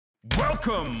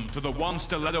Welcome to the One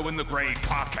Stiletto in the Grave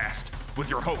podcast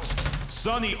with your hosts,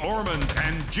 Sonny Ormond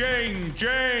and Jane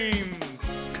James.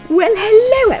 Well,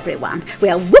 hello everyone. We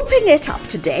are whooping it up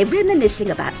today,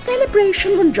 reminiscing about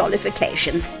celebrations and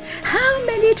jollifications. How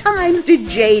many times did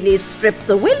Janie strip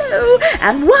the willow?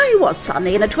 And why was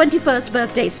Sonny in a 21st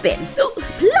birthday spin? Oh,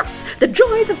 plus the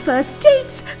joys of first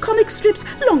dates, comic strips,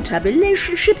 long-term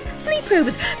relationships,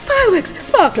 sleepovers, fireworks,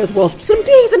 sparklers, wasps and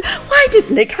bees. And why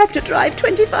did Nick have to drive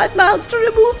 25 miles to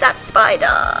remove that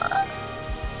spider?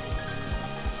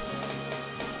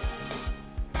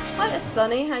 Hiya,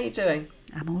 Sonny. How you doing?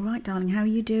 I'm all right, darling. How are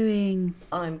you doing?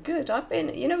 I'm good.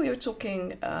 We were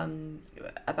talking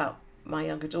about my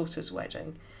younger daughter's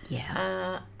wedding.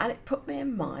 Yeah. And it put me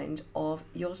in mind of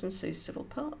yours and Sue's civil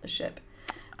partnership.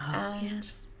 Oh, and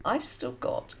yes. I've still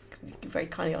got, you very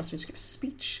kindly asked me to give a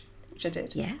speech, which I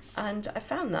did. Yes. And I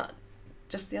found that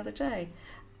just the other day.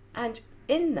 And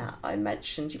in that, I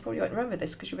mentioned, you probably won't remember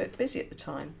this because you were a bit busy at the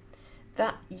time,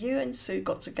 that you and Sue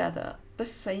got together the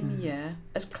same year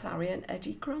as Clary and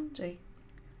Eddie Grundy.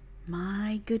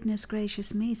 My goodness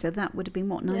gracious me. So that would have been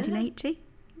what, 1980?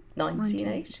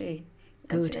 1980.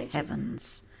 Good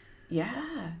heavens.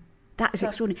 Yeah. That is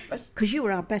extraordinary. Because you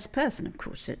were our best person, of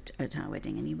course, at our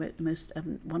wedding, and you wrote the most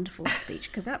wonderful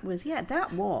speech. Because that was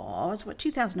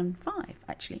 2005,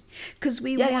 actually. Because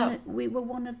we were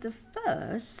one of the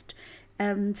first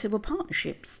civil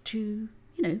partnerships to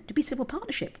be civil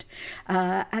partnershiped.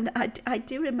 And I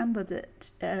do remember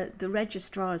that the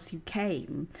registrars who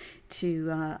came to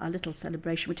our little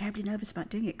celebration were terribly nervous about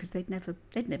doing it because they'd never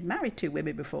married two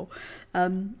women before.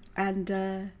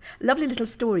 Lovely little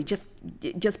story, just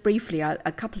briefly,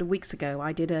 a couple of weeks ago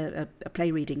I did a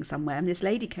play reading somewhere, and this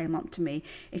lady came up to me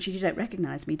and she said, "You don't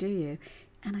recognise me, do you?"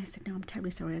 And I said, "No, I'm terribly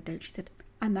sorry, I don't." She said,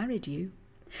 "I married you."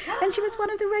 And she was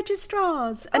one of the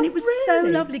registrars. And it was so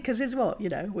lovely because it's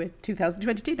we're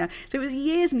 2022 now. So it was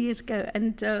years and years ago.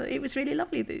 And it was really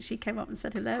lovely that she came up and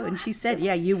said hello. And she said,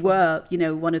 "Yeah, you were,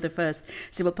 one of the first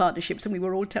civil partnerships." And we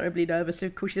were all terribly nervous. So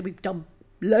of course, she said, "We've done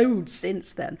loads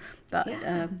since then." But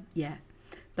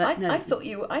But no. I thought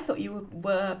you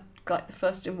were like the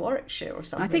first in Warwickshire or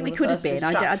something. I think we could have been.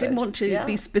 I didn't want to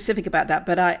be specific about that,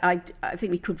 but I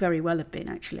think we could very well have been,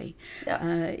 actually.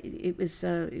 Yeah. It was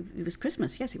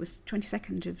Christmas. Yes, it was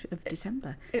 22nd of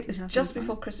December. It was just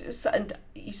before Christmas, and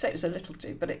you say it was a little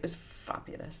do, but it was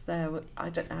fabulous. I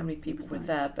don't know how many people were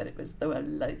there, but there were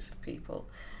loads of people,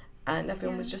 and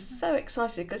everyone was just so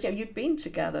excited because you'd been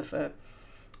together for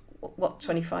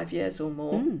 25 years or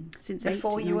more since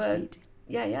before you were.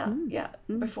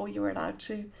 1998. Before you were allowed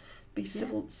to be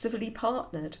civilly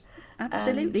partnered.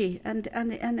 Absolutely, and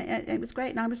it was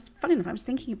great. And I was, funny enough, I was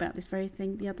thinking about this very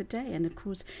thing the other day. And of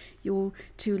course, your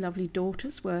two lovely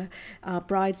daughters were our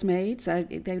bridesmaids.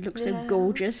 They looked so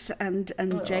gorgeous. And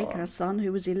Jake, our son,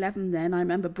 who was 11 then, I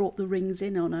remember brought the rings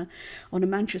in on a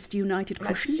Manchester United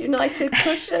cushion.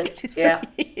 Yeah.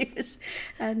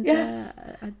 And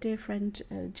a dear friend,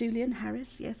 Julian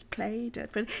Harris, played.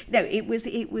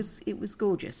 It was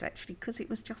gorgeous actually, because it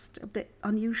was just a bit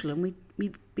unusual, and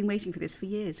we've been waiting for this for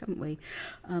years, haven't we?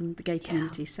 The gay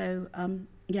community. So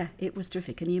it was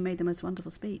terrific, and you made the most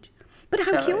wonderful speech. But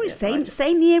how curious!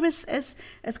 Same year as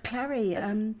Clary,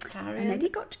 and Eddie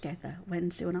got together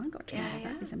when Sue and I got together.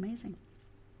 That was amazing.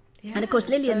 Yeah, and of course,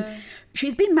 Lillian,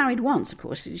 she's been married once, of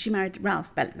course. She married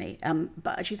Ralph Bellamy,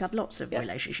 but she's had lots of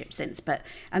relationships since.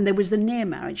 And there was the near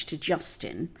marriage to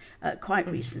Justin quite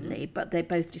recently, but they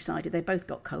both decided, they both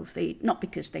got cold feet, not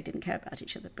because they didn't care about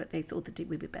each other, but they thought that it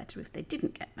would be better if they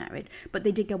didn't get married. But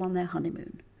they did go on their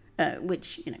honeymoon,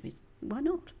 which, is, why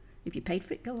not? If you paid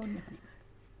for it, go on your honeymoon.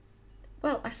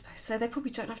 Well, I suppose so. They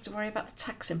probably don't have to worry about the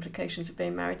tax implications of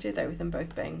being married, do they, with them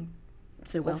both being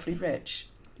so awfully rich.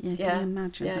 Yeah, can you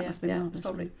imagine? That must be marvellous.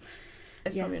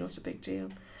 It's probably not a big deal.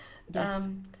 Yes.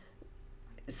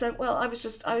 I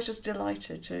was just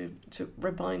delighted to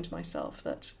remind myself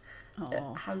that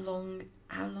how long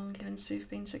you and Sue have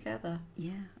been together.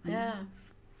 Yeah.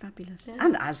 Fabulous. Yeah.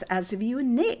 And as have you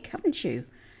and Nick, haven't you?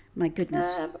 My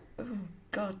goodness.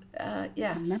 Yes. I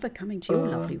remember coming to your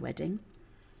lovely wedding.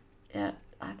 Yeah,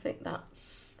 I think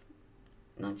that's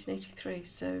 1983,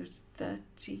 so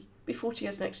be 40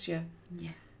 years next year.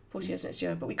 Yeah. 40 years next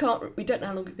year, but we don't know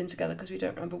how long we've been together because we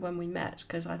don't remember when we met,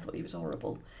 because I thought he was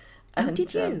horrible. And,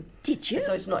 did you?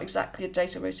 So it's not exactly a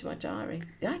date I wrote in my diary.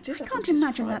 Yeah, I did. I can't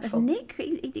imagine that of Nick.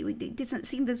 He doesn't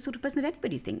seem the sort of person that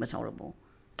anybody would think was horrible.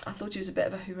 I thought he was a bit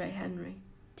of a hooray Henry.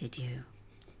 Did you?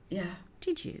 Yeah.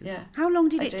 Did you? Yeah. How long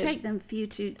did it take them for you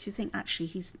to think,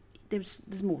 actually,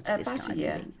 there's more to this about guy? A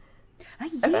year.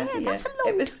 That's a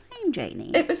long time,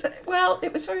 Janie. It was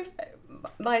very...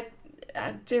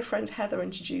 our dear friend Heather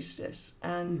introduced us,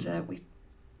 and we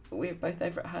were both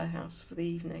over at her house for the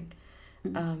evening.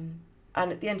 And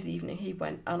at the end of the evening, he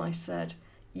went, and I said,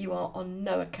 "You are on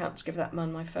no account to give that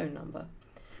man my phone number."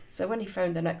 So when he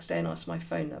phoned the next day and asked my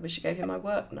phone number, she gave him my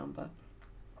work number.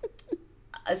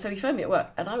 So he phoned me at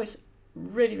work, and I was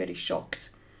really, really shocked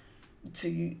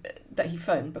that he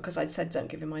phoned, because I'd said don't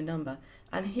give him my number.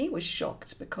 And he was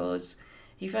shocked because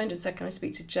he phoned and said, "Can I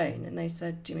speak to Jane?" And they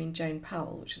said, "Do you mean Jane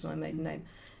Powell?" which is my maiden name.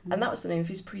 And that was the name of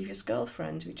his previous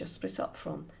girlfriend who just split up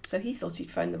from. So he thought he'd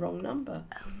phoned the wrong number.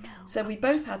 Oh, no. So we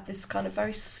both had this kind of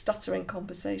very stuttering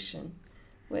conversation,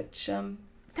 which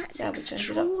That's which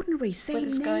extraordinary. with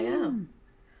us going out.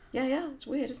 Yeah, it's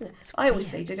weird, isn't it? I always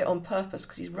say he did it on purpose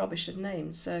because he's rubbish at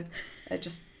names. So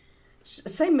just the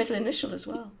same middle initial as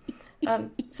well.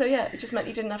 So yeah, it just meant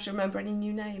he didn't have to remember any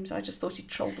new names. I just thought he'd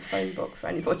trolled the phone book for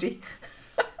anybody.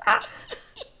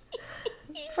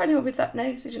 For anyone with that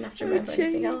name, so he didn't have to remember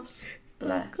anything else.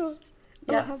 Bless. Oh,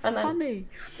 yeah, how and then, funny.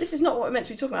 This is not what we're meant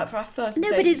to be talking about for our first date.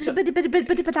 No,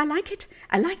 but I like it.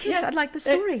 I like it. Yeah, I like the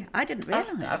story. I didn't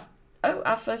realise.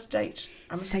 Our first date.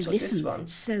 I must have told this one.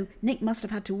 So Nick must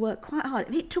have had to work quite hard.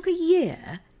 If it took a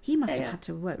year, he must have had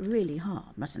to work really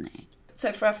hard, mustn't he?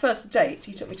 So for our first date,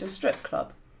 he took me to a strip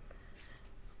club,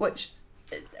 which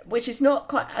is not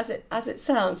quite as it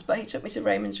sounds, but he took me to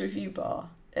Raymond's Review Bar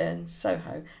in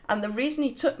Soho. And the reason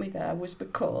he took me there was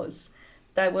because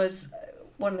there was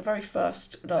one of the very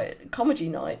first comedy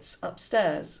nights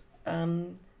upstairs.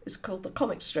 It was called the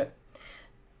Comic Strip.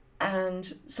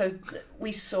 And so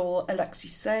we saw Alexei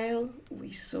Sale,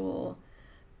 we saw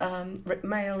Rick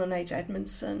Mayall and Ada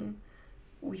Edmondson,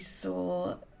 we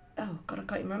saw, oh God, I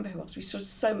can't even remember who else. We saw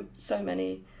so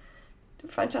many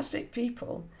fantastic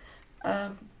people.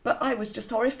 But I was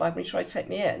just horrified when he tried to take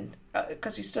me in,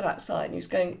 because we stood outside and he was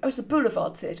going, it's the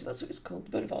Boulevard Theatre, that's what it's called, the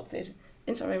Boulevard Theatre,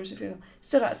 inside Raymond's Review.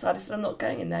 Stood outside, I said, "I'm not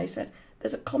going in there." He said,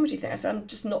 "There's a comedy thing." I said, "I'm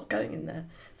just not going in there.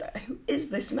 Who is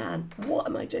this man? What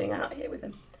am I doing out here with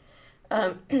him?"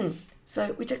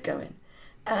 So we did go in,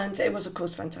 and it was, of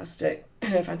course, fantastic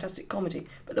comedy.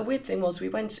 But the weird thing was, we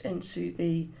went into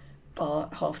the bar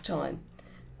at half time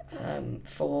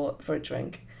for a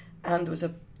drink, and there was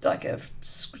a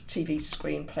TV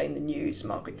screen playing the news,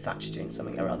 Margaret Thatcher doing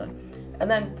something or other, and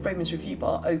then Raymond's Review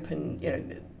Bar opened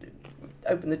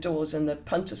the doors, and the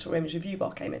punters for Raymond's Review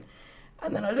Bar came in,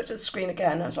 and then I looked at the screen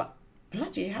again, and I was like,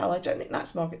 bloody hell, I don't think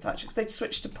that's Margaret Thatcher, because they'd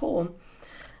switched to porn.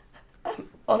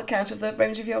 On account of the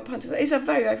Raymond's Review punters. It's a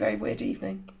very, very, very weird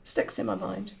evening. Sticks in my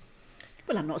mind.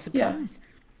 Well, I'm not surprised.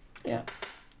 Yeah.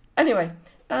 Anyway,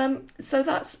 so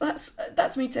that's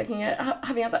me having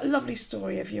had that lovely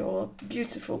story of your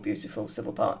beautiful, beautiful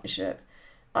civil partnership.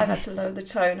 I've had to lower the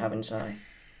tone, haven't I,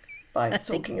 by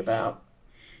talking about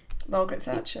Margaret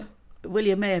Thatcher.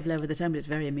 William may have lowered the tone, but it's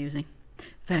very amusing.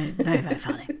 Very, very, very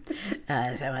funny.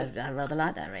 So I rather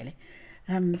like that, really.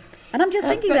 And I'm just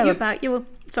thinking, though, about your...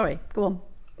 Sorry, go on.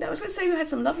 No, I was going to say you had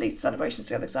some lovely celebrations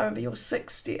together, because I remember your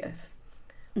 60th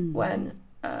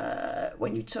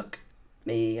when you took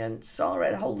me and Sarah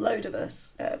and a whole load of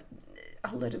us, a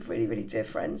whole load of really, really dear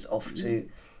friends, off to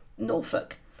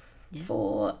Norfolk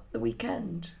for the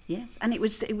weekend. Yes, and it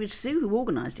was Sue who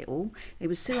organised it all. It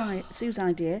was Sue's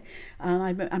idea.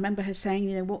 I remember her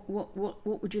saying, what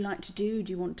would you like to do?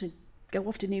 Do you want to go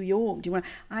off to New York? Do you want?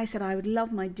 I said I would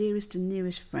love my dearest and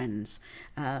nearest friends,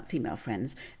 female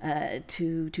friends,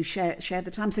 to share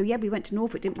the time. So we went to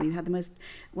Norfolk, didn't we? We had the most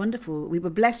wonderful. We were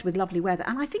blessed with lovely weather,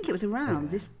 and I think it was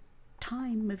around this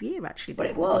time of year, actually. But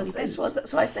it was. That's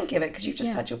why I think of it, because you've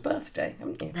just had your birthday,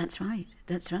 haven't you? That's right.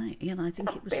 Yeah, and I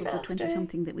think it was sort of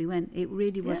 20-something that we went. It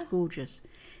really was gorgeous.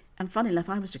 And funny enough,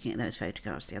 I was looking at those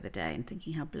photographs the other day and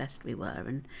thinking how blessed we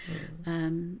were,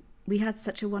 and we had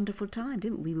such a wonderful time,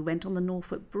 didn't we? We went on the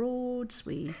Norfolk Broads.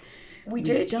 We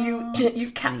did. Danced,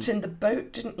 you captained the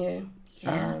boat, didn't you?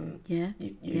 Yeah.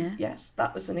 Yes,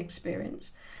 that was an experience.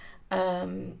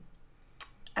 And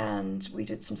we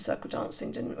did some circle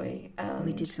dancing, didn't we?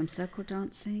 We did some circle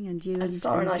dancing, and you and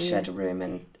Sarah and I shared a room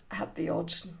and had the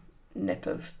odd nip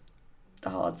of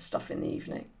the hard stuff in the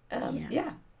evening.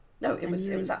 No, it was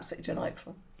absolutely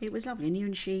delightful. It was lovely, and you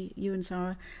and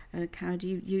Sarah, Cowd,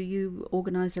 you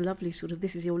organised a lovely sort of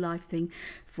 "This Is Your Life" thing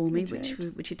for me,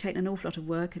 which had taken an awful lot of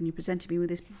work, and you presented me with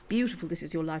this beautiful "This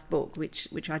Is Your Life" book,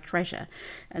 which I treasure,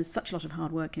 and such a lot of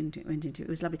hard work went into it. It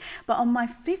was lovely. But on my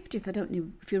 50th, I don't know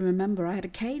if you remember, I had a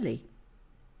Kaylee.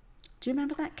 Do you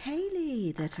remember that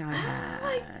Kaylee that I had?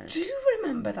 I do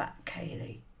remember that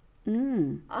Kaylee.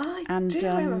 I do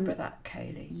remember that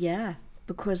Kaylee. Yeah.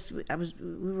 Because we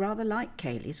rather like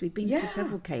Kayleys. We'd been to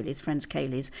several Kayleys, friends'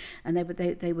 Kayleys, and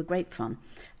they were great fun.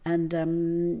 And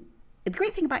the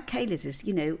great thing about Kayla's is,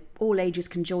 all ages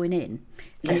can join in.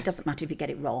 And it doesn't matter if you get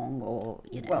it wrong or,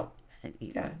 Well,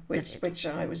 which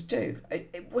I always do.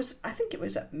 I think it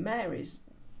was at Mary's,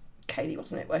 Kaylee,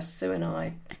 wasn't it, where Sue and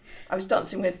I was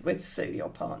dancing with Sue, your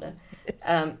partner.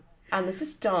 And there's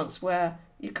this dance where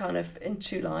you kind of in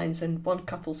two lines and one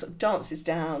couple sort of dances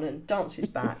down and dances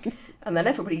back and then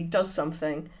everybody does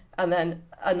something and then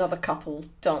another couple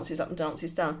dances up and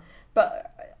dances down.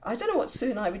 But I don't know what Sue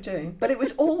and I were doing, but it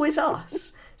was always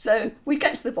us. So we'd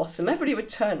get to the bottom, everybody would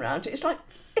turn around, it's like,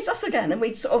 it's us again, and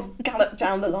we'd sort of gallop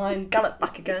down the line, gallop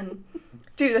back again,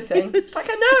 do the thing. It's like,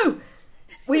 I know!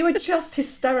 We were just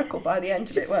hysterical by the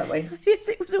end of it, weren't we? Yes,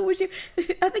 it was always you.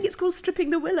 I think it's called stripping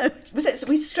the willow. Was it?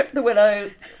 We stripped the willow,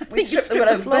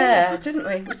 bare, didn't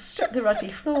we? We stripped the ruddy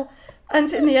floor.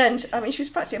 And in the end, I mean, she was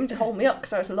practically having to hold me up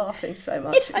because I was laughing so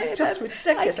much. Yes, it was just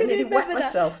ridiculous. I nearly wet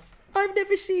myself. I've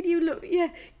never seen you look, you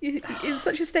in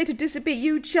such a state of disbelief.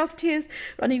 You just tears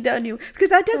running down you.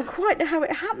 Because I don't quite know how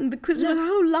it happened because there was a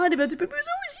whole line of it, but it was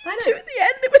always you two at the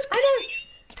end. It was.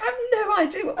 I have no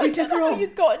idea what we did wrong. How you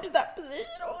got into that position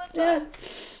all the time. Yeah,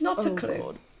 not a clue.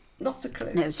 God. Not a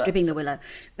clue. No, stripping the willow.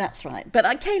 That's right. But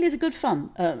Kayla's a good fun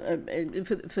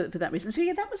for that reason. So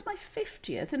that was my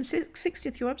 50th and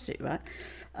 60th. You're absolutely right.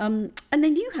 And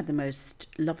then you had the most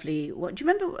lovely. What do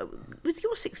you remember? Was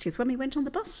your 60th when we went on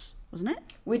the bus? Wasn't it?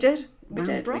 We did. We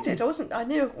did. I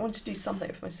knew I wanted to do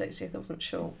something for my 60th. I wasn't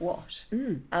sure what.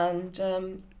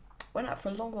 And went out for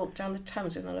a long walk down the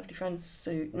Thames with my lovely friend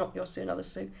Sue, not your Sue, another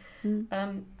Sue.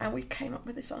 And we came up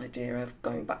with this idea of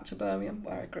going back to Birmingham,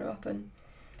 where I grew up, and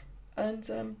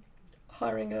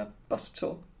hiring a bus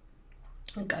tour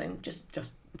and going just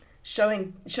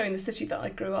showing the city that I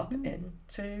grew up in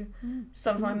to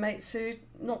some of my mates who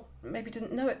maybe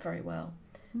didn't know it very well.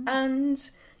 And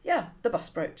the bus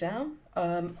broke down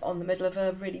on the middle of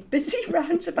a really busy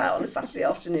roundabout on a Saturday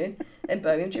afternoon in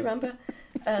Birmingham. Do you remember?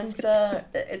 And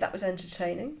that was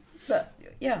entertaining, but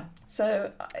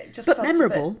so it just felt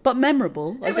memorable. But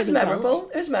memorable. It was memorable.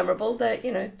 It was memorable. That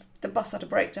the bus had a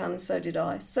breakdown, and so did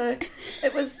I. So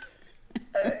it was.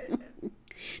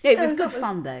 It was good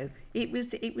fun though. It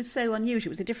was so unusual.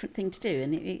 It was a different thing to do,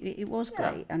 and it was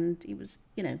great. And it was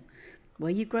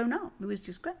where you'd grown up. It was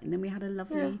just great. And then we had a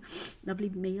lovely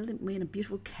meal, didn't we? And a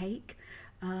beautiful cake.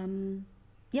 The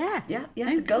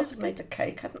girls had made the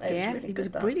cake, hadn't they? It was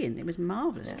brilliant. It was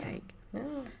marvellous cake. Yeah,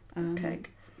 cake.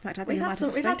 In fact, I think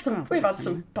we've had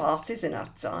some parties in our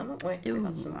time, haven't we? We've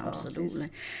had some absolutely.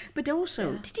 parties. But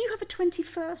also, did you have a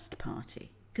 21st party?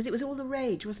 Because it was all the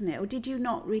rage, wasn't it? Or did you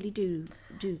not really do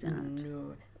that?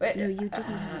 No, you didn't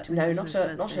have a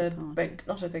 21st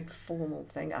not a big formal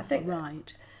thing. I think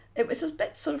right. It was a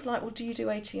bit sort of like, well, do you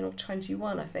do 18 or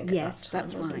 21? I think. Yes, at that time,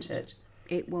 that's wasn't right. It?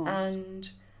 It was.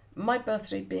 And my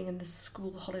birthday being in the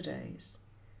school holidays.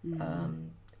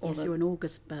 Yes, you're an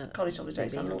August birthday. College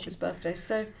holidays and August birthday.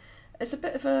 So it's a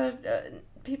bit of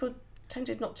people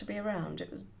tended not to be around.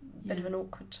 It was a bit of an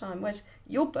awkward time. Whereas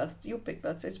your big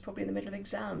birthday is probably in the middle of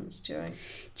exams during.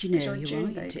 Do you know, you're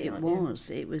right. Baby,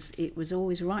 it was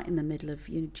always right in the middle of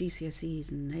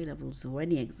GCSEs and A levels or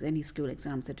any school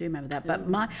exams. I do remember that.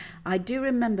 But I do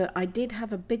remember I did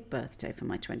have a big birthday for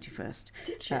my 21st.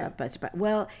 Did you? Birthday.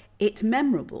 Well, it's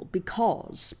memorable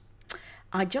because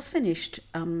I just finished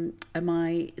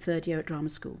my third year at drama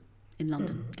school in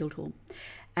London, Guildhall,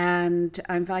 and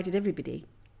I invited everybody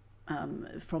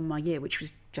from my year, which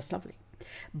was just lovely.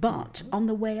 But on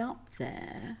the way up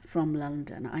there from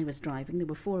London, I was driving, there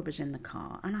were 4 of us in the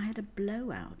car, and I had a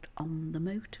blowout on the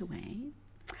motorway,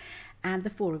 and the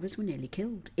 4 of us were nearly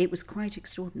killed. It was quite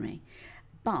extraordinary.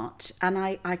 But, and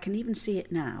I can even see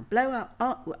it now, blowout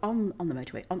on the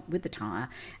motorway with the tyre,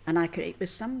 and it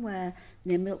was somewhere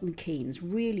near Milton Keynes,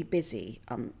 really busy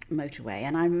motorway,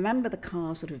 and I remember the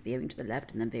car sort of veering to the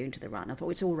left and then veering to the right, and I thought,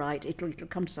 it's all right, it'll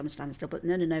come to some standstill, but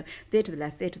no, veer to the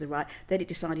left, veer to the right. Then it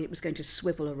decided it was going to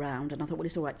swivel around, and I thought, well,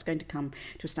 it's all right, it's going to come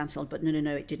to a standstill, but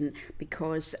no, it didn't,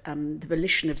 because the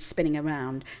volition of spinning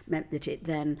around meant that it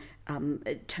then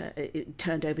it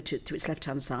turned over to its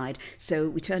left-hand side. So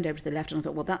we turned over to the left, and I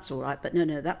thought, well, that's all right. But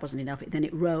no, that wasn't enough. Then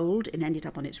it rolled and ended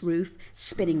up on its roof,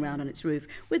 spinning round on its roof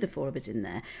with the 4 of us in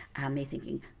there, and me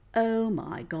thinking, oh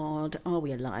my God, are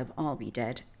we alive? Are we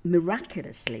dead?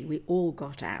 Miraculously, we all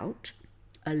got out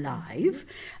alive.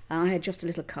 I had just a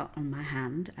little cut on my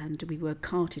hand, and we were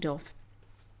carted off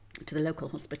to the local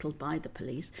hospital by the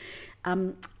police.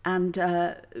 It's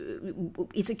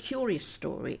a curious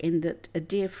story in that a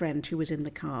dear friend who was in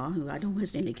the car, who I'd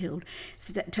almost nearly killed,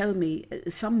 told me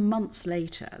some months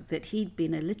later that he'd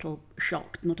been a little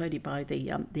shocked, not only by the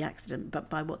accident, but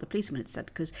by what the policeman had said,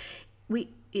 because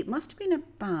it must have been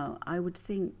about, I would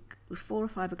think, was 4 or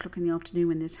 5 o'clock in the afternoon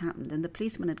when this happened, and the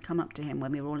policeman had come up to him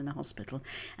when we were all in the hospital,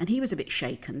 and he was a bit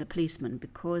shaken, the policeman,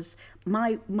 because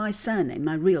my surname,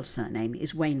 my real surname,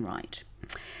 is Wainwright.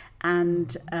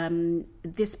 And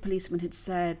this policeman had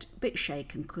said, a bit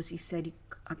shaken, because he said,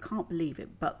 I can't believe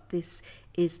it, but this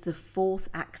is the 4th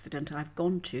accident I've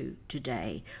gone to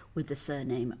today with the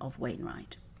surname of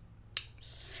Wainwright.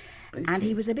 Spooky. And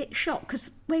he was a bit shocked,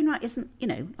 because Wainwright isn't,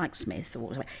 like Smith or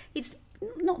whatever. It's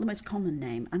not the most common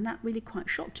name, and that really quite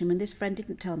shocked him. And this friend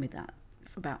didn't tell me that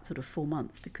for about sort of 4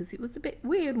 months, because it was a bit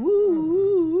weird,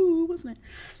 wasn't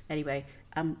it? Anyway,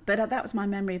 but that was my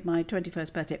memory of my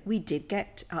 21st birthday. We did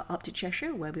get up to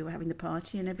Cheshire, where we were having the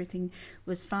party, and everything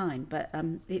was fine. But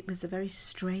it was a very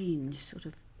strange sort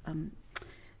of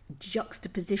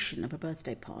juxtaposition of a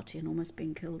birthday party and almost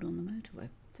being killed on the motorway.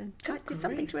 So it's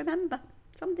something to remember.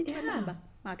 Something to remember.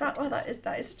 That is a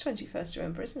 21st to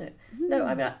remember, isn't it? No,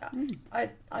 I mean,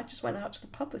 I just went out to the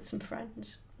pub with some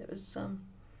friends. It was.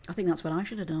 I think that's what I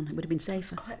should have done. It would have been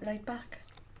safer. Quite laid back.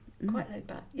 Quite laid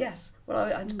back. Yes.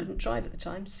 Well, I couldn't drive at the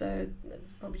time, so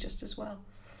it's probably just as well.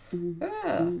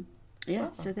 Yeah. Wow.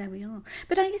 So there we are.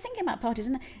 But are you thinking about parties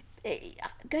and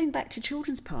going back to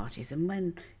children's parties, and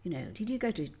when did you go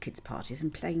to kids' parties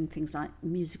and playing things like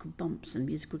musical bumps and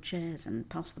musical chairs and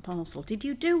pass the parcel? Did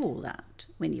you do all that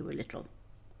when you were a little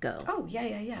girl? Oh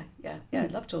yeah. I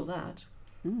loved all that.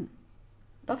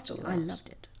 Loved all that. I loved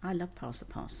it. I loved pass the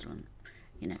parcel and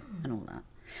and all that.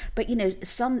 But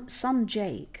son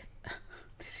Jake,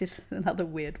 this is another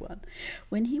weird one.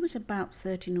 When he was about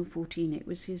 13 or 14, it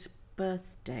was his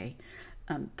birthday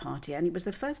party, and it was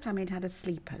the first time he'd had a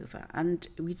sleepover, and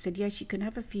we'd said, yes, you can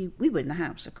have a few. We were in the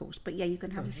house, of course, but yeah, you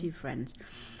can have a few friends.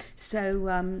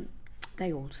 So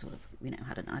they all sort of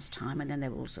had a nice time, and then they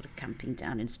were all sort of camping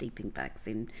down in sleeping bags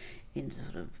in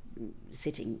sort of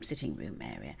sitting room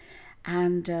area,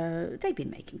 and they'd been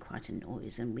making quite a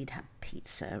noise, and we'd had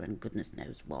pizza and goodness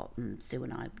knows what, and Sue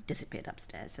and I disappeared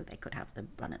upstairs so they could have the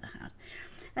run of the house.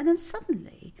 And then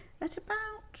suddenly, at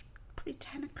about probably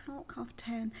 10 o'clock, half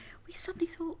 10, we suddenly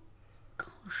thought,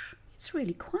 gosh, it's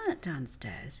really quiet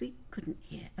downstairs. We couldn't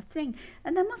hear a thing.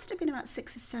 And there must have been about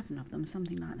 6 or 7 of them,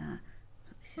 something like that.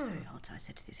 This is very odd. I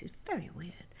said, this is very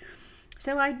weird.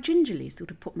 So I gingerly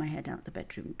sort of put my head out the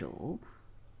bedroom door.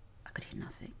 I could hear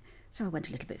nothing. So I went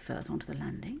a little bit further onto the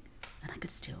landing, and I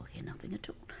could still hear nothing at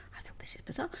all. I thought, this is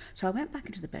bizarre. So I went back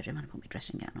into the bedroom and I put my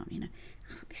dressing gown on,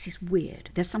 This is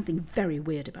weird. There's something very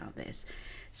weird about this.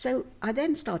 So I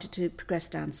then started to progress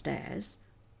downstairs.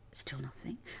 Still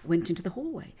nothing. I went into the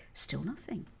hallway. Still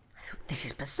nothing. I thought, this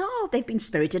is bizarre. They've been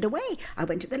spirited away. I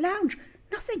went to the lounge.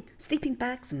 Nothing. Sleeping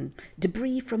bags and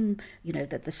debris from,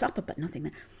 the supper, but nothing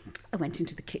there. I went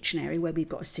into the kitchen area where we've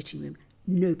got a sitting room.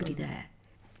 Nobody there.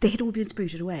 They had all been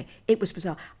spirited away. It was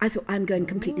bizarre. I thought, I'm going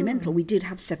completely mental. We did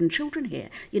have 7 children here,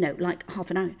 like half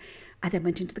an hour. I then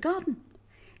went into the garden.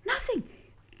 Nothing.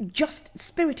 Just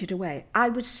spirited away. I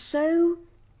was so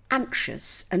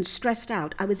anxious and stressed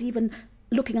out. I was even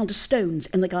looking under stones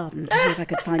in the garden to see if I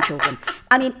could find children.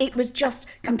 I mean, it was just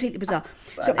completely bizarre.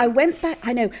 So I went back,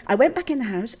 I went back in the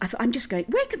house. I thought, I'm just going,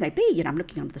 where can they be? I'm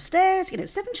looking under the stairs,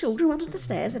 7 children under the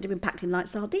stairs that had been packed in like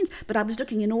sardines. But I was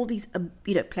looking in all these,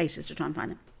 places to try and find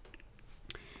them.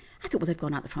 I thought, well, they've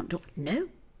gone out the front door. No,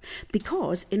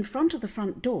 because in front of the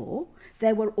front door,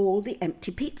 there were all the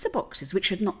empty pizza boxes, which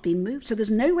had not been moved. So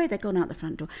there's no way they'd gone out the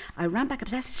front door. I ran back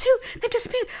upstairs. Sue, they've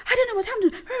disappeared. I don't know what's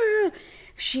happened.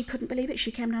 She couldn't believe it.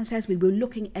 She came downstairs. We were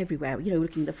looking everywhere,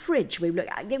 looking in the fridge.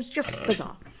 It was just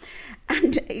bizarre.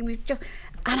 And it was just...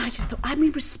 And I just thought,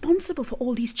 I'm responsible for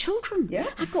all these children. Yeah.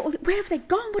 I've got where have they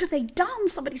gone? What have they done?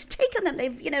 Somebody's taken them.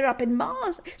 They've, they're up in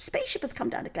Mars. Spaceship has come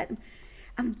down to collect them.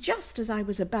 And just as I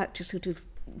was about to sort of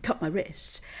cut my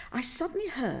wrists, I suddenly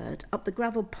heard up the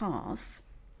gravel path,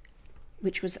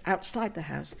 which was outside the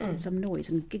house, some noise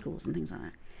and giggles and things like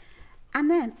that. And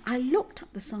then I looked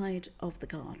up the side of the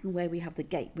garden where we have the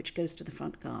gate which goes to the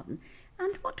front garden,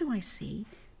 and what do I see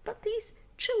but these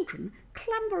children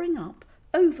clambering up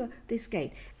over this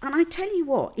gate. And I tell you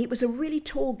what, it was a really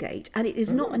tall gate, and it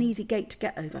is not an easy gate to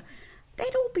get over.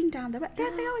 They'd all been down the road.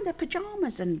 There they are in their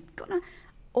pyjamas and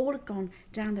all had gone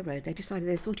down the road. They decided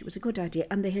they thought it was a good idea,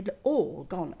 and they had all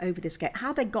gone over this gate.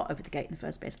 How they got over the gate in the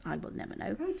first place, I will never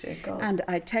know. Oh dear God. And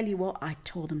I tell you what, I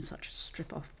tore them such a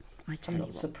strip off. I'm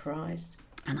not surprised.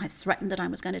 And I threatened that I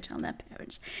was going to tell their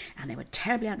parents, and they were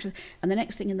terribly anxious. And the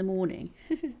next thing in the morning,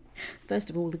 First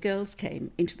of all, the girls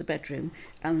came into the bedroom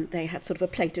and they had sort of a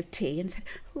plate of tea and said,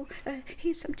 "Oh,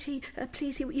 here's some tea.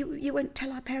 Please, you won't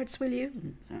tell our parents, will you?"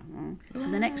 And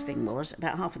the next thing was,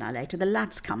 about half an hour later, the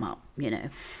lads come up,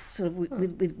 sort of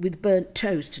with burnt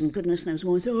toast and goodness knows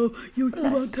what. "Oh, you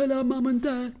won't tell our mum and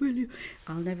dad, will you?"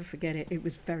 I'll never forget it. It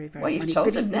was very, very funny. Well, you've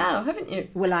told them now, haven't you?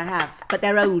 Well, I have, but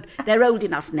they're old. They're old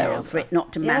enough now for it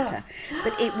not to matter.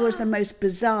 But it was the most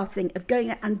bizarre thing of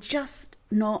going out and just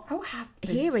not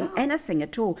hearing anything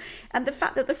at all. And the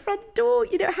fact that the front door,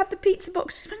 had the pizza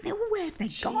boxes, where have they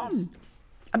gone?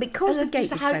 And because the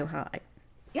gate was so high.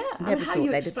 Yeah, never how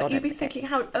you'd be thinking,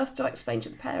 how on earth do I explain to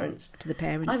the parents? To the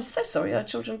parents. I'm so sorry, our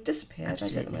children disappeared.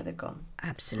 Absolutely. I don't know where they've gone.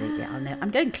 Absolutely, I'll know.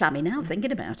 I'm going clammy now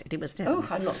thinking about it. It was terrible. Oh,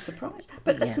 I'm not surprised.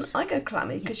 But listen, I go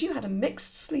clammy because you had a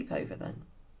mixed sleepover then.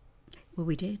 Well,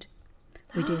 we did.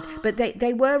 We did. But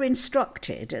they were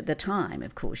instructed at the time,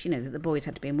 of course, that the boys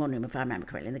had to be in one room, if I remember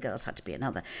correctly, and the girls had to be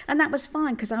another. And that was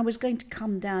fine, because I was going to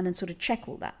come down and sort of check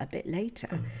all that a bit later.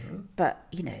 Mm-hmm. But,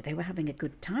 they were having a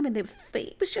good time, and it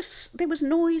was just, there was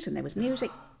noise and there was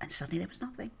music, and suddenly there was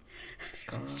nothing.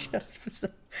 It's just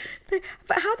bizarre.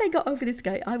 But how they got over this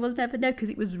gate, I will never know, because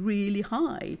it was really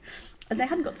high. And they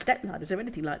hadn't got step ladders or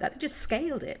anything like that. They just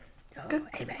scaled it.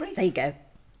 Anyway, there you go.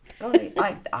 Golly,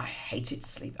 I hated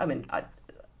sleep. I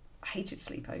hated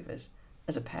sleepovers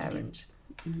as a parent.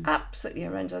 Absolutely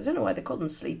horrendous. I don't know why they called them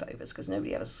sleepovers, because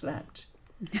nobody ever slept.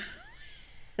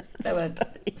 They were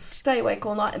stay awake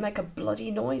all night and make a bloody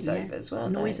noise-overs,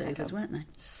 weren't they? Noise-overs, weren't they?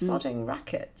 Sodding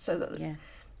racket, so that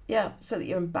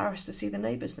you're embarrassed to see the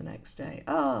neighbours the next day.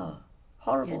 Oh,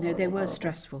 horrible. Yeah, they were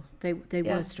stressful. They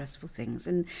were stressful things,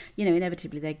 and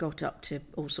inevitably they got up to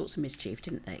all sorts of mischief,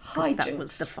 didn't they? Because that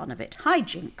was the fun of it.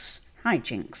 Hijinks,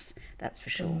 that's for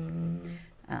sure.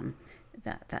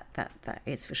 That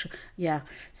is for sure. Yeah.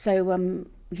 So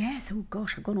yes. Oh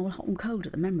gosh, I've gone all hot and cold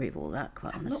at the memory of all that.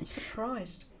 Quite honestly, I'm not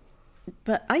surprised.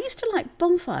 But I used to like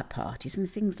bonfire parties and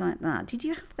things like that. Did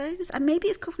you have those? And maybe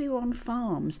it's because we were on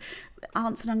farms.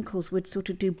 Aunts and uncles would sort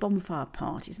of do bonfire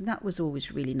parties, and that was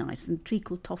always really nice. And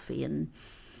treacle toffee and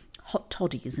hot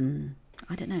toddies, and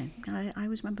I don't know. I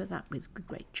always remember that with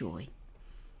great joy.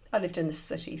 I lived in the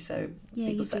city, so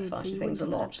people set fire to things a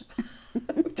lot.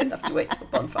 We didn't have to wait till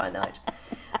bonfire night.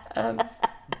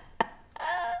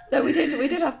 No, we did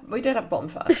have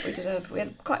bonfires. We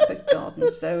had quite a big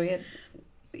garden, so we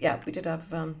did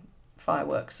have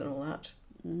fireworks and all that.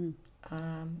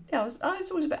 I was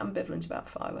always a bit ambivalent about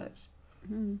fireworks.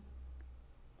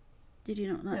 Did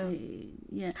you not like?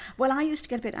 Yeah. Well, I used to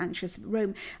get a bit anxious.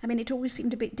 Rome. I mean, it always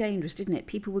seemed a bit dangerous, didn't it?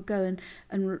 People would go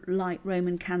and light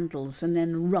Roman candles and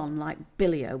then run like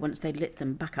Billy-O once they'd lit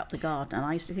them back up the garden. And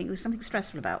I used to think there was something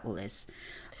stressful about all this.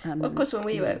 Well, of course, when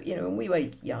we were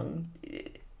young,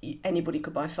 anybody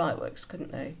could buy fireworks,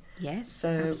 couldn't they? Yes, so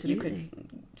absolutely.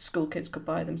 School kids could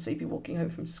buy them, so you'd be walking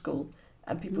home from school,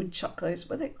 and people would chuck those.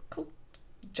 Were they called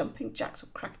jumping jacks or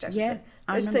crack jacks? Yeah,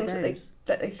 those things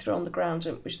that they threw on the ground,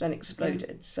 which then exploded.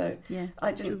 Yeah. So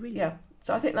I didn't. Really? Yeah,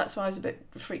 so I think that's why I was a bit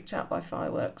freaked out by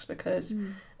fireworks, because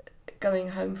going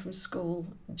home from school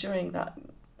during that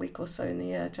week or so in the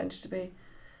year tended to be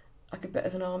like a bit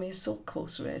of an army assault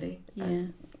course, really. Yeah.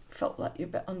 And felt like you're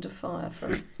a bit under fire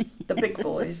from the big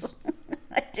boys.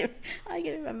 I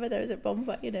can remember there was a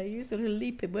bonfire, you sort of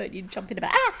leaping, weren't you, jumping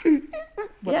about.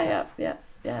 Yeah.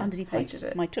 Underneath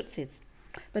my tootsies.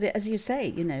 But as you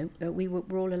say, we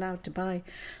were all allowed to buy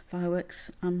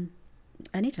fireworks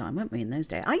anytime, weren't we, in those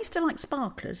days? I used to like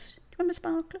sparklers. Do you remember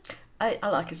sparklers? I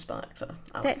like a sparkler.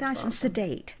 They're nice and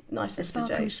sedate. Nice and sedate.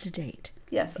 Sparkler is sedate.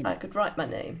 Yes, I could write my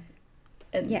name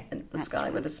in the sky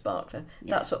with a sparkler.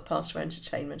 Yeah. That's what passed for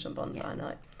entertainment on bonfire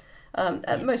night.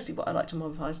 Mostly what I liked on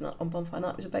bonfire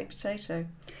night was a baked potato.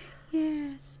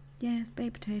 Yes,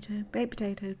 baked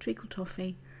potato, treacle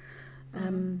toffee.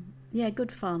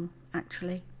 Good fun,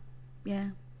 actually. Yeah,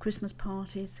 Christmas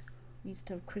parties. We used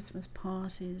to have Christmas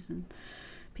parties, and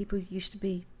people used to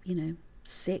be,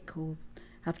 sick or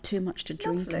have too much to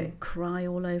drink and cry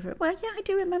all over it. Well, yeah, I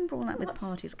do remember all that with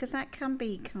parties, because that can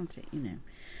be, can't it,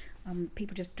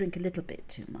 people just drink a little bit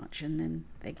too much, and then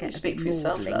they get a bit maudling. Speak for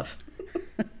yourself, love.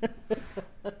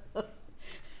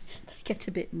 They get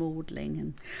a bit maudling,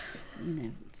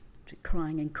 and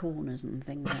crying in corners and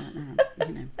things like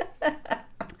that.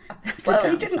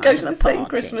 Well, he didn't go to the same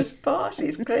Christmas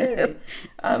parties, clearly.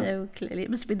 No, clearly it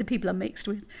must have been the people I'm mixed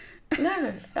with.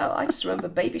 No, I just remember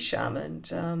Baby Sham and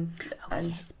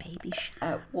Baby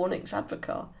Sham. Warnick's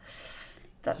Advocaat.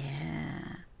 That's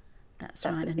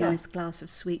right. A nice glass of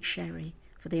sweet sherry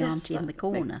for the auntie in the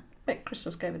corner. Make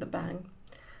Christmas go with a bang.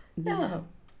 Yeah.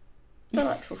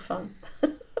 Delightful fun.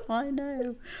 I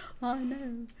know.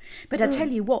 But I tell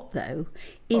you what, though,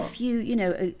 if you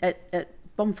know, at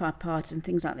bonfire parties and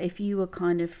things like that, if you were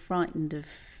kind of frightened of,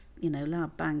 you know,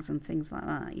 loud bangs and things like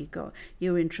that,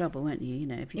 you were in trouble, weren't you? You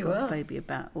know, if you got a phobia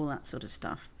about all that sort of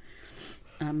stuff,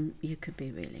 you could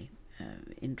be really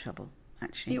in trouble.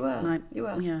 Actually, you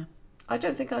were. Yeah. I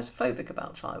don't think I was phobic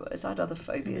about fireworks. I had other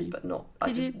phobias, but not.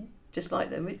 I just dislike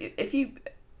them. Have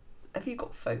you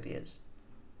got phobias?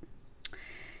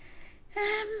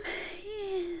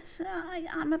 Yes,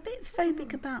 I'm a bit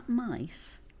phobic about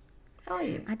mice. Are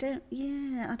you? I don't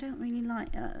really like.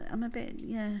 I'm a bit.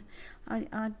 Yeah,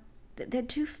 they're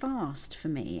too fast for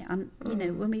me. You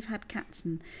know, when we've had cats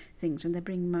and things, and they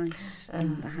bring mice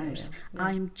in the house,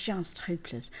 I'm just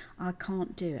hopeless. I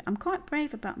can't do it. I'm quite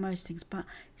brave about most things, but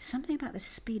something about the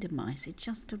speed of mice, it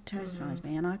just still terrifies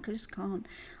me, and I just can't.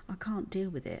 I can't deal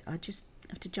with it. I just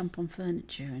have to jump on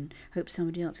furniture and hope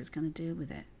somebody else is going to deal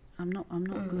with it. I'm not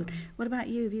good. What about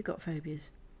you? Have you got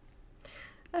phobias?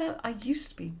 I used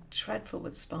to be dreadful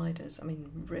with spiders. I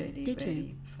mean,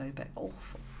 really phobic.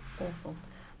 Awful.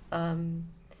 And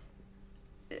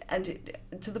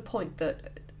to the point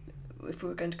that if we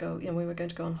were going to go, we were going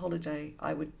to go on holiday,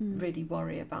 I would really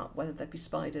worry about whether there'd be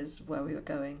spiders where we were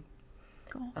going.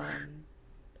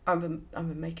 I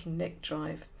remember making Nick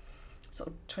drive sort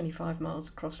of 25 miles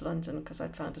across London because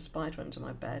I'd found a spider under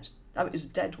my bed. I mean, it was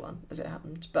a dead one, as it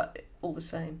happened, but all the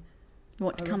same.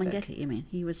 What, to come and get it, you mean?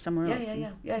 He was somewhere else?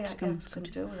 Yeah, I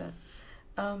couldn't deal with it.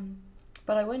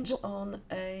 But I went on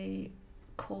a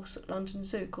course at London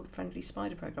Zoo called the Friendly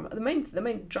Spider Programme. The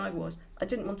main drive was I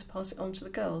didn't want to pass it on to the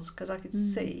girls because I could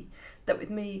see that with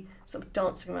me sort of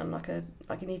dancing around like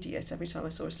an idiot every time I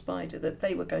saw a spider, that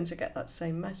they were going to get that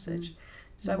same message.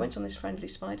 So I went on this Friendly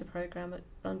Spider Programme at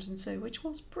London Zoo, which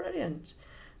was brilliant.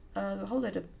 A whole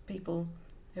load of people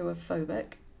who were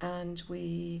phobic, and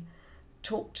we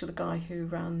talked to the guy who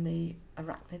ran the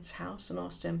arachnids house and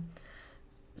asked him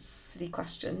silly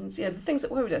questions, the things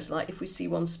that worried us, like if we see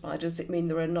one spider, does it mean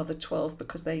there are another 12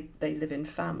 because they live in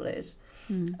families,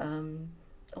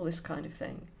 all this kind of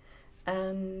thing.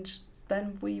 And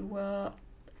then we were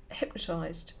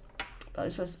hypnotised.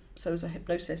 So it was a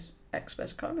hypnosis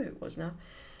expert, I can't remember who it was now.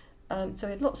 So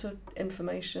we had lots of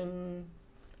information,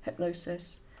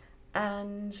 hypnosis,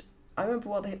 and I remember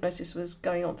while the hypnosis was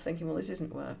going on thinking, well, this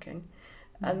isn't working.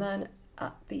 And then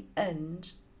at the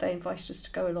end, they invited us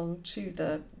to go along to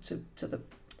the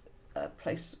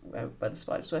place where the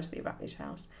spiders were, to the arachnid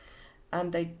house,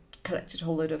 and they collected a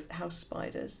whole load of house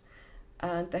spiders,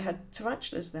 and they had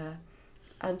tarantulas there,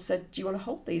 and said, do you want to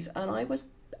hold these? And I was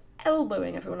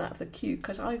elbowing everyone out of the queue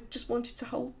because I just wanted to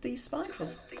hold these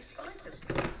spiders.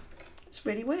 It's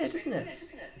really weird, isn't it?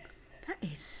 That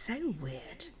is so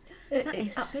weird. It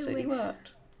absolutely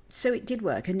worked. So it did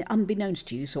work, and unbeknownst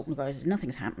to you, thought, oh, guys,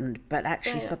 nothing's happened, but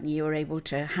actually suddenly you were able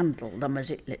to handle them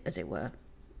as it were.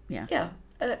 Yeah. Yeah,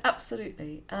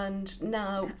 absolutely. And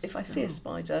now if I see a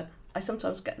spider, I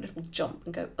sometimes get a little jump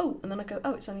and go, oh, and then I go,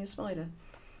 oh, it's only a spider.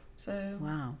 So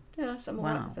wow. Yeah, so I'm all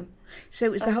right with them. So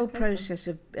it was the whole process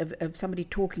of somebody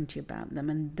talking to you about them,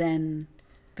 and then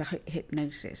the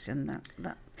hypnosis and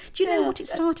that. Do you know what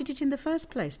started it in the first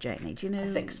place, Janie? Do you know? I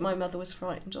think my mother was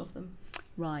frightened of them.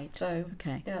 Right. So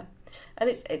okay. Yeah, and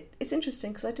it's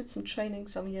interesting because I did some training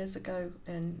some years ago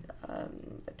in a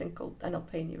thing called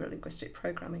NLP, Neuro-Linguistic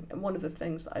Programming, and one of the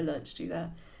things that I learned to do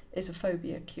there is a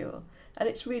phobia cure, and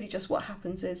it's really just what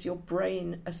happens is your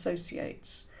brain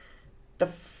associates the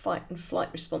fight and flight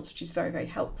response, which is very, very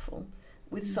helpful,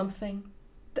 with something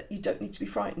that you don't need to be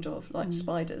frightened of, like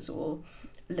spiders or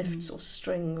lifts or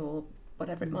string or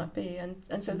whatever it might be, and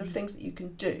so there are things that you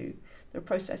can do. There are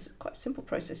quite simple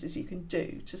processes you can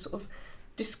do to sort of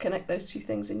disconnect those two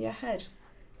things in your head.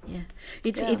 Yeah,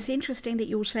 it's interesting that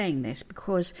you're saying this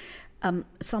because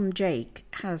son Jake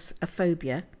has a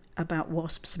phobia about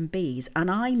wasps and bees,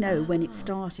 and I know when it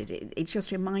started, it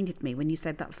just reminded me when you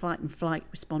said that fight and flight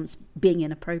response being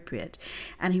inappropriate,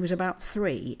 and he was about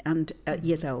 3 and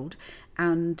years old,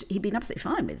 and he'd been absolutely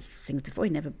fine with things before. He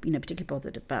never particularly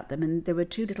bothered about them, and there were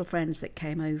 2 little friends that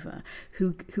came over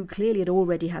who clearly had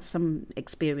already had some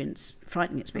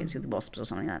frightening experience with wasps or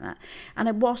something like that, and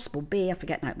a wasp or bee, I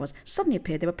forget now it was, suddenly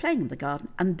appeared. They were playing in the garden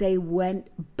and they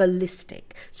went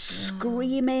ballistic,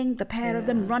 screaming, the pair of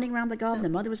them running around the garden.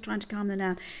 Their mother was trying to calm them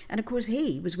down, and of course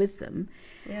he was with them,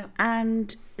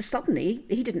 and suddenly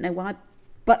he didn't know why,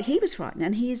 but he was frightened,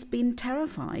 and he's been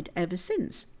terrified ever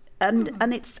since. And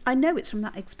I know it's from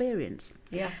that experience.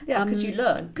 Yeah, because you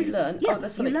learn. Oh,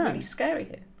 there's something really scary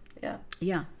here. Yeah.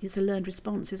 Yeah, it's a learned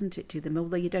response, isn't it, to them,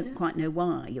 although you don't quite know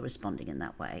why you're responding in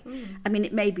that way. I mean,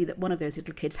 it may be that one of those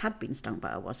little kids had been stung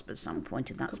by a wasp at some point,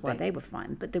 and that's why they were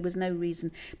fine, but there was no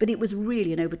reason. But it was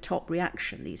really an over-top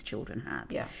reaction these children had.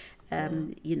 Yeah.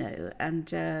 You know,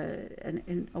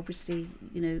 and obviously,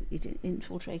 you know, it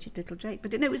infiltrated little Jake.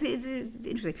 But no, it's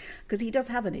interesting, because he does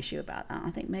have an issue about that. I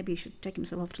think maybe he should take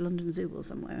himself off to London Zoo or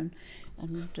somewhere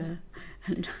and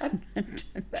try.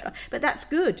 But that's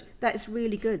good. That's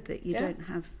really good that you don't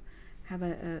have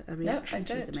a reaction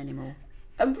to them anymore.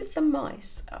 And with the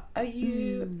mice, are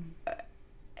you?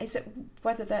 Is it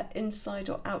whether they're inside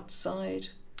or outside?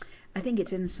 I think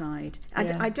it's inside.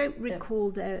 I don't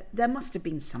recall there must have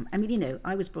been some. I mean, you know,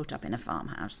 I was brought up in a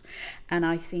farmhouse, and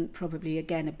I think probably,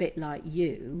 again, a bit like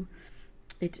you,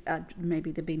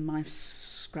 maybe there'd been mice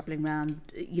scrabbling around,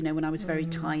 you know, when I was very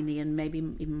tiny, and maybe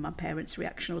even my parents'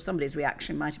 reaction or somebody's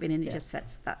reaction might have been, and it just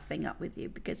sets that thing up with you,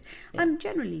 because I'm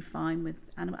generally fine with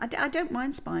animals. I don't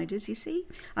mind spiders, you see,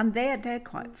 and they're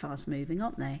quite fast moving,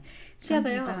 aren't they?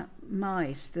 Something about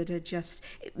mice that are just,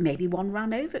 maybe one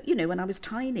ran over, you know, when I was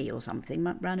tiny or something,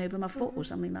 ran over my foot or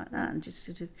something like that, and just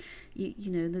sort of,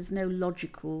 you know, there's no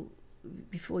logical,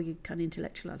 before you kind of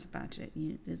intellectualise about it,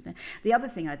 there's no. The other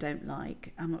thing I don't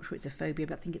like, I'm not sure it's a phobia,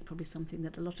 but I think it's probably something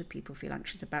that a lot of people feel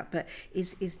anxious about, but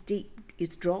is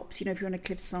drops. You know, if you're on a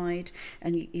cliffside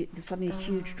and there's suddenly a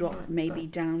huge drop, maybe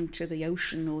down to the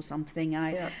ocean or something,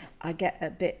 I get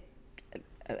a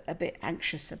bit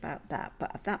anxious about that,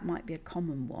 but that might be a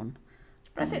common one.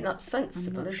 I think that's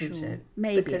sensible, isn't it?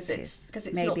 Maybe because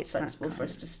it's maybe not sensible for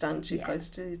us to stand too close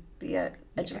to the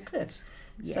edge of a cliff.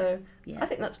 So I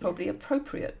think that's probably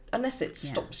appropriate, unless it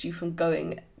stops you from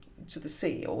going to the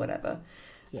sea or whatever.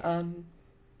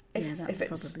 If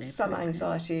it's some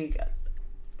anxiety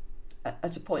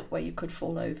at a point where you could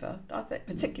fall over, I think,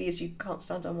 particularly as you can't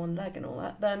stand on one leg and all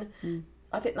that, then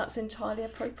I think that's entirely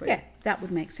appropriate. Yeah, that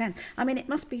would make sense. I mean, it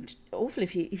must be awful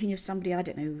if you have somebody, I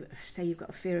don't know, say you've got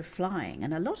a fear of flying,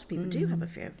 and a lot of people do have a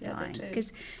fear of flying,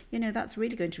 because, you know, that's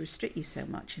really going to restrict you so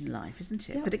much in life, isn't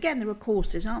it? Yeah. But again, there are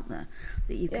courses, aren't there,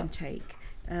 that you can take,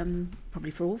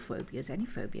 probably for all phobias, any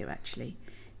phobia actually,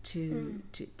 to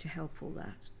help all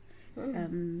that.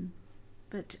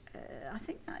 But I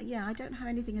think, I don't have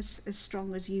anything as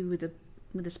strong as you with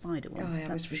a spider one. Oh, yeah,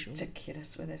 it was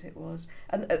ridiculous with it. It was.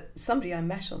 And somebody I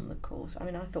met on the course, I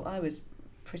mean, I thought I was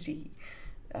pretty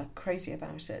crazy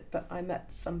about it, but I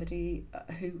met somebody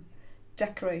who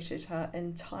decorated her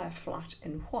entire flat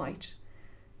in white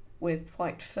with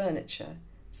white furniture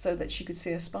so that she could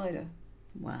see a spider.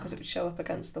 Wow. Because it would show up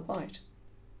against the white.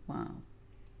 Wow.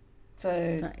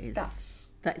 So that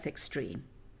is extreme.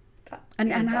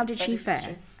 And how did she fare?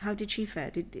 Extreme. How did she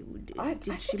fare? Did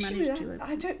she manage to?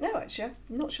 I don't know, actually.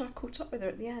 I'm not sure I caught up with her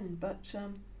at the end, but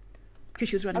because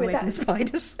she was running away from the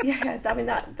spiders. Yeah, I mean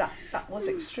that was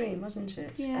extreme, wasn't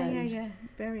it? Yeah,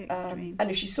 very extreme. And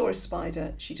if she saw a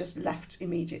spider, she just left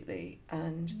immediately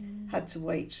and had to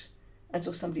wait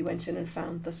until somebody went in and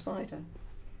found the spider.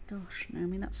 Gosh, no, I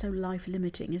mean that's so life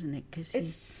limiting, isn't it? Because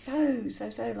it's so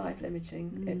life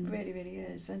limiting. It really, really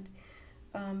is. And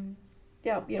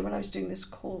when I was doing this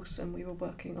course and we were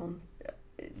working on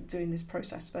doing this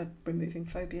process for removing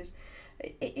phobias,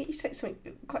 you take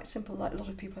something quite simple, like a lot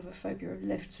of people have a phobia of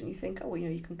lifts, and you think, oh, well, you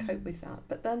know, you can cope with that.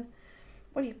 But then,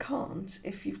 well, you can't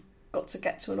if you've got to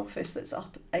get to an office that's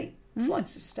up 8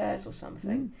 flights of stairs or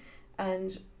something,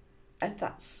 and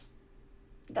that's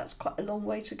quite a long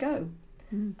way to go.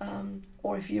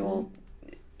 Or if you're,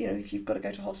 you know, if you've got to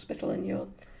go to hospital and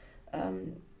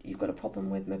you've got a problem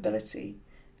with mobility,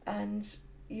 and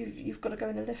you've got to go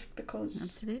in a lift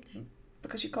because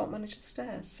you can't manage the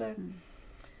stairs. So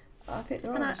I think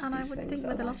there are things and I would think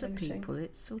with a lot of people,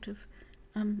 it's sort of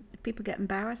people get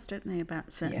embarrassed, don't they,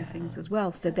 about certain things as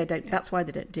well. So they don't. That's why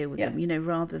they don't deal with them. You know,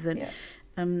 rather than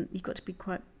you've got to be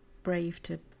quite brave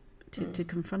to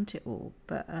confront it all.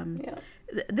 But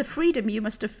the freedom you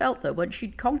must have felt though once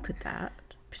you'd conquered that,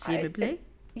 presumably.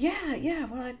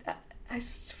 Well, I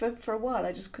for a while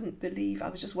I just couldn't believe. I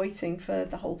was just waiting for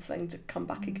the whole thing to come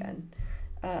back again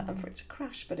and for it to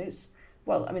crash. But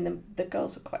I mean, the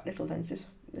girls were quite little then.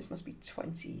 This must be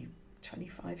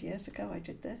 25 years ago I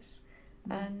did this.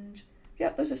 And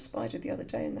there was a spider the other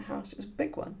day in the house. It was a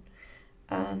big one.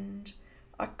 And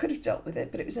I could have dealt with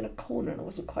it, but it was in a corner and I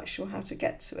wasn't quite sure how to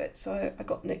get to it. So I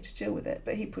got Nick to deal with it,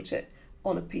 but he put it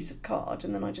on a piece of card,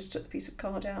 and then I just took the piece of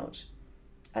card out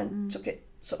and took it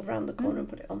sort of round the corner and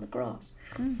put it on the grass.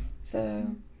 So,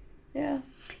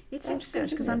 it's interesting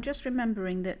because I'm just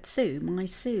remembering that my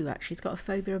Sue actually has got a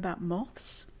phobia about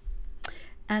moths,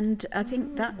 And I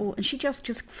think and she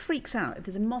just freaks out if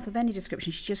there's a moth of any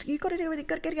description. She's just, you've got to deal with it,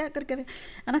 got to get it out, got to get it.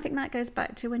 And I think that goes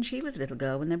back to when she was a little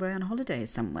girl, when they were on holidays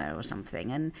somewhere or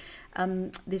something.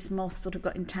 And this moth sort of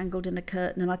got entangled in a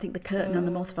curtain, and I think the curtain and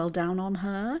the moth fell down on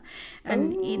her.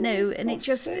 And, and it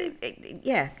just,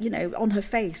 on her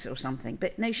face or something.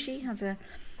 But no, she has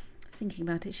thinking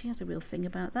about it, she has a real thing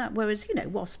about that. Whereas,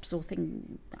 wasps or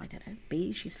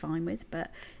bees she's fine with,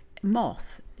 but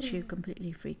moth, she'll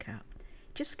completely freak out.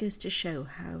 Just goes to show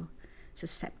how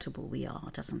susceptible we are,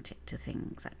 doesn't it, to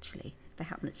things, actually. They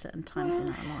happen at certain times in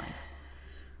our life.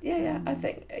 Yeah. I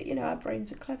think, our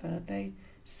brains are clever. They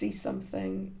see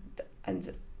something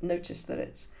and notice that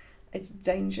it's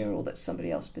danger, or that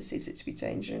somebody else perceives it to be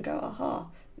danger, and go, aha,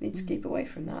 need to keep away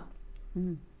from that.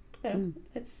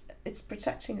 It's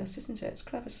protecting us, isn't it? It's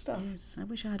clever stuff. Yes. I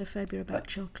wish I had a phobia about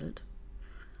chocolate.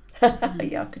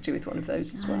 Yeah, I could do with one of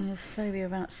those as well. I have a phobia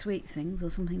about sweet things or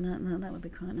something like that. That would be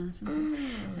quite nice.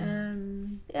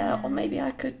 Or maybe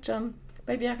I could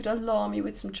alarm you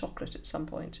with some chocolate at some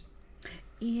point.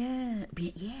 Yeah,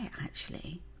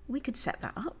 actually, we could set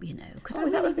that up, because I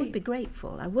really would be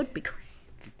grateful. I would be grateful.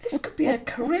 This could be a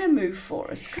career move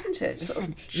for us, couldn't it?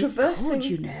 Listen,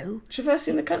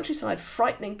 traversing the countryside,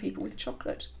 frightening people with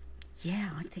chocolate. Yeah,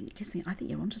 I think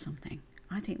you're onto something.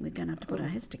 I think we're going to have to put our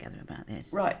heads together about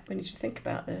this. Right, we need to think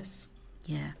about this.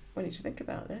 Yeah. We need to think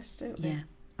about this, don't we? Yeah.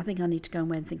 I think I need to go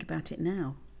away and think about it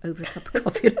now, over a cup of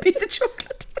coffee and a piece of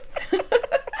chocolate.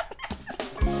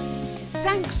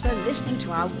 Thanks for listening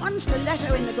to our One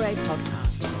Stiletto in the Grave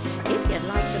podcast. If you'd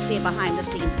like to see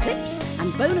behind-the-scenes clips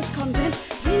and bonus content,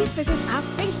 please visit our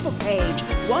Facebook page,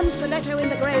 One Stiletto in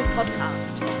the Grave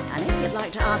podcast. And if you'd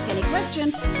like to ask any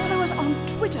questions, follow us on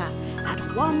Twitter at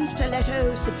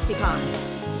OneStiletto65.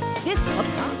 This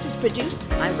podcast is produced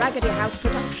by Raggedy House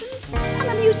Productions, and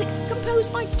the music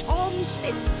composed by Tom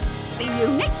Smith. See you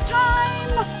next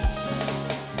time!